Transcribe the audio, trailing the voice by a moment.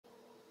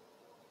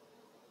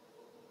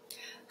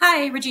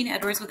Hi, Regina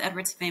Edwards with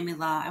Edwards Family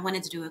Law. I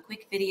wanted to do a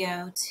quick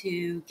video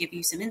to give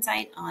you some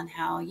insight on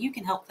how you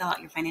can help fill out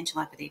your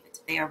financial affidavit.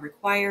 They are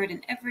required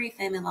in every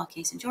family law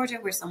case in Georgia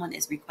where someone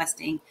is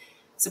requesting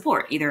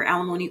support, either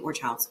alimony or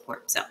child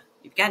support. So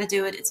you've got to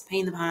do it. It's a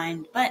pain in the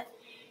behind, but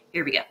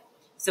here we go.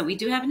 So we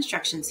do have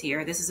instructions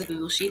here. This is a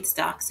Google Sheets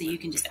doc, so you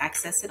can just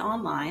access it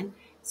online.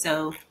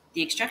 So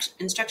the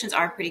instructions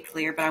are pretty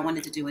clear, but I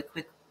wanted to do a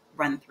quick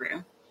run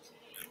through.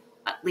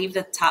 Leave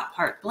the top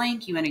part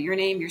blank. You enter your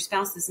name, your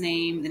spouse's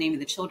name, the name of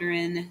the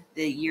children,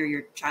 the year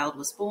your child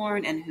was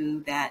born, and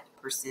who that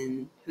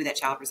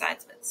child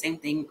resides with. Same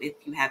thing if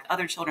you have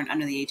other children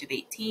under the age of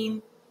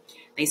 18.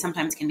 They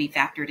sometimes can be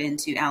factored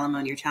into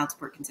alimony or child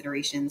support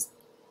considerations,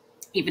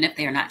 even if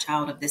they are not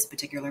child of this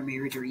particular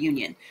marriage or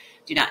union.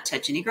 Do not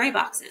touch any gray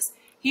boxes.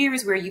 Here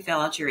is where you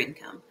fill out your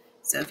income.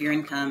 So if your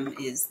income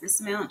is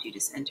this amount, you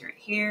just enter it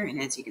here, and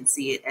as you can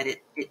see,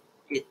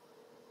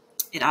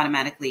 it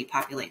automatically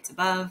populates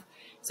above.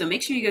 So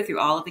make sure you go through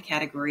all of the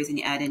categories and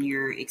you add in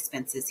your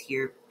expenses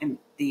here and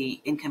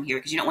the income here,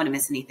 because you don't want to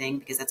miss anything,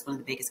 because that's one of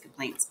the biggest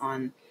complaints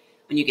on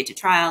when you get to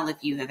trial, if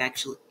you have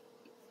actually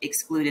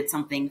excluded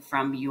something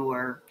from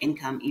your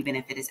income, even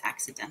if it is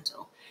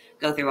accidental.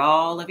 Go through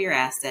all of your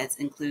assets,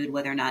 include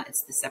whether or not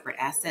it's the separate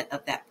asset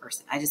of that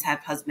person. I just have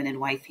husband and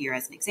wife here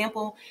as an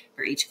example.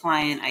 For each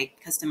client, I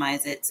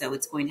customize it so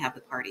it's going to have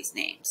the party's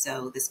name.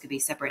 So this could be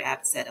separate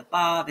asset of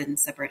Bob and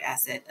separate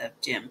asset of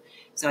Jim.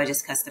 So I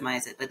just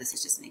customize it, but this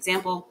is just an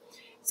example.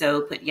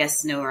 So put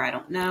yes, no, or I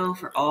don't know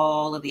for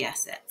all of the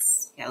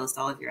assets. Yeah, list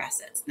all of your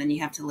assets. Then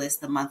you have to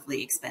list the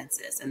monthly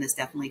expenses. And this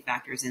definitely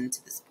factors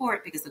into the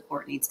support, because the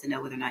court needs to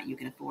know whether or not you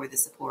can afford the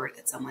support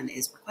that someone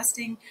is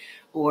requesting,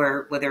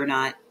 or whether or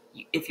not,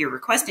 if you're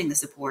requesting the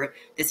support,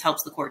 this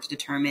helps the court to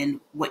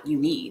determine what you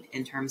need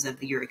in terms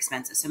of your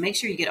expenses. So make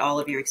sure you get all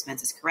of your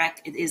expenses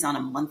correct. It is on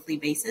a monthly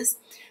basis.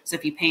 So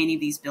if you pay any of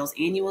these bills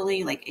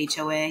annually, like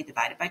HOA,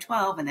 divided by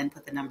 12, and then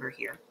put the number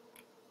here.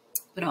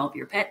 Put all of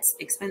your pets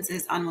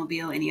expenses,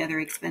 automobile, any other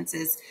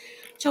expenses,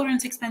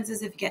 children's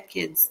expenses if you get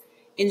kids,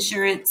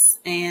 insurance,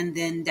 and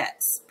then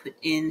debts. Put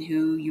in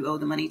who you owe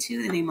the money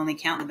to, the name on the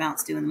account, the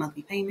balance due, and the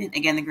monthly payment.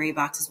 Again, the gray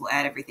boxes will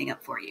add everything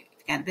up for you. If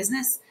you've got a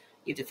business,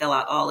 you have to fill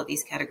out all of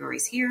these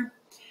categories here.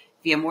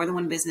 If you have more than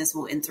one business,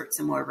 we'll insert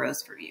some more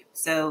rows for you.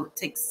 So it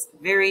takes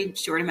a very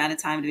short amount of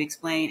time to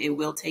explain. It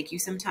will take you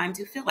some time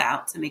to fill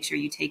out, so make sure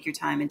you take your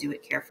time and do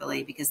it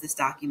carefully, because this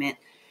document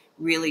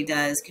really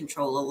does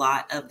control a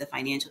lot of the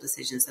financial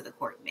decisions that the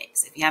court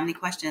makes. If you have any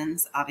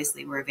questions,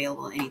 obviously we're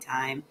available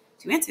anytime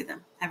to answer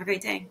them. Have a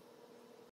great day.